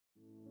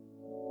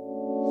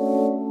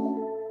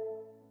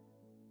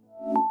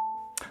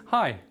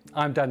Hi,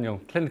 I'm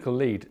Daniel, Clinical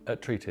Lead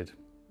at Treated.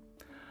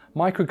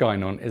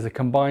 Microgynon is a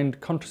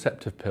combined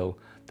contraceptive pill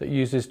that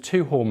uses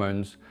two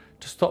hormones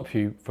to stop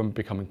you from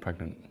becoming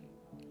pregnant.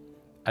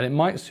 And it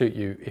might suit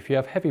you if you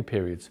have heavy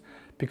periods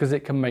because it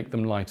can make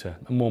them lighter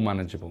and more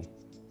manageable.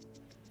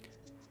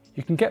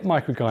 You can get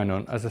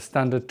Microgynon as a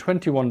standard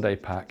 21-day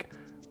pack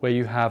where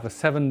you have a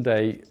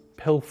 7-day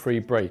pill-free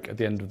break at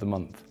the end of the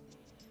month.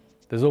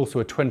 There's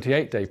also a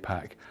 28-day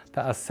pack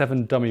that has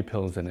 7 dummy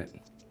pills in it.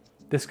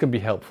 This can be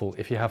helpful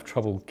if you have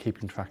trouble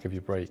keeping track of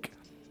your break.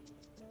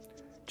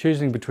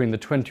 Choosing between the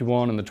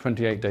 21 and the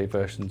 28-day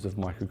versions of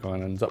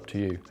Microgynon is up to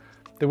you.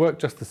 They work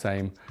just the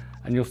same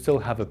and you'll still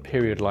have a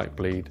period-like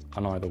bleed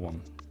on either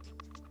one.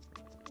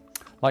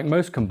 Like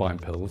most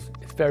combined pills,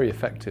 it's very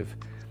effective.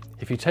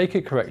 If you take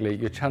it correctly,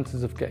 your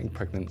chances of getting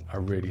pregnant are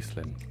really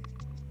slim.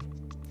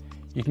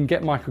 You can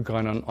get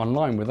Microgynon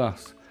online with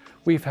us.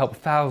 We've helped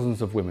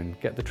thousands of women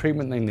get the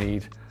treatment they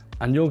need,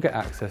 and you'll get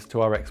access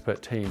to our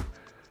expert team,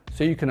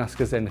 so you can ask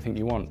us anything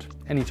you want,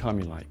 anytime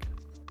you like.